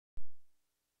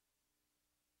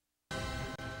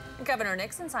Governor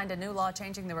Nixon signed a new law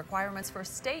changing the requirements for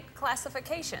state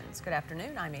classifications. Good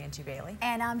afternoon, I'm Angie Bailey.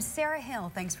 And I'm Sarah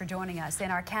Hill. Thanks for joining us.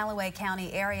 And our Callaway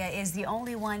County area is the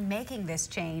only one making this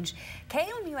change.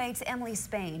 KLMU8's Emily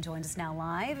Spain joins us now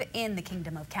live in the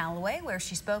Kingdom of Callaway, where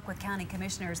she spoke with county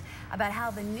commissioners about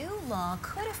how the new law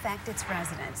could affect its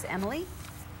residents. Emily?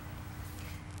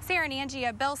 Sarah and Angie,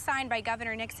 a bill signed by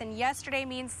Governor Nixon yesterday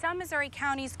means some Missouri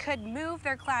counties could move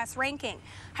their class ranking.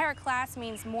 Higher class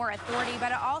means more authority,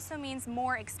 but it also means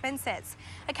more expenses.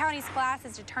 A county's class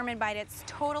is determined by its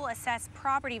total assessed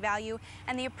property value,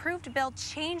 and the approved bill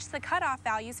changed the cutoff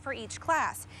values for each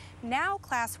class. Now,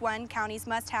 Class 1 counties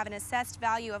must have an assessed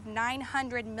value of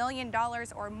 $900 million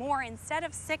or more instead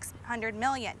of $600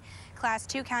 million. Class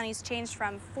 2 counties changed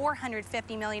from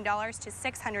 $450 million to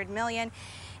 $600 million,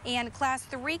 and Class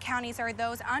 3 counties are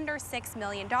those under $6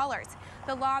 million.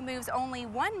 The law moves only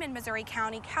one mid-Missouri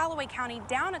county, Callaway County,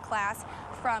 down a class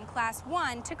from Class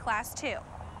 1 to Class 2.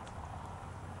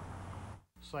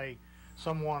 Say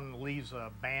someone leaves an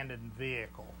abandoned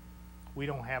vehicle. We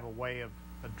don't have a way of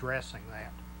addressing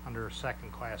that under a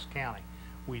second-class county.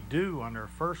 We do under a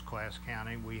first-class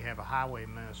county. We have a highway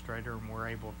administrator, and we're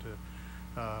able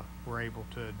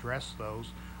to address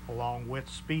those along with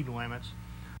speed limits.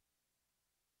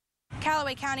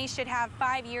 Callaway County should have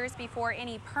 5 years before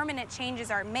any permanent changes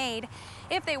are made.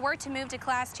 If they were to move to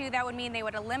Class 2, that would mean they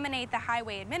would eliminate the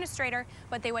highway administrator,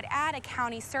 but they would add a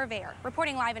county surveyor.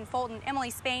 Reporting live in Fulton, Emily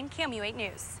Spain, KLMU8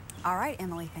 News. All right,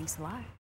 Emily, thanks a lot.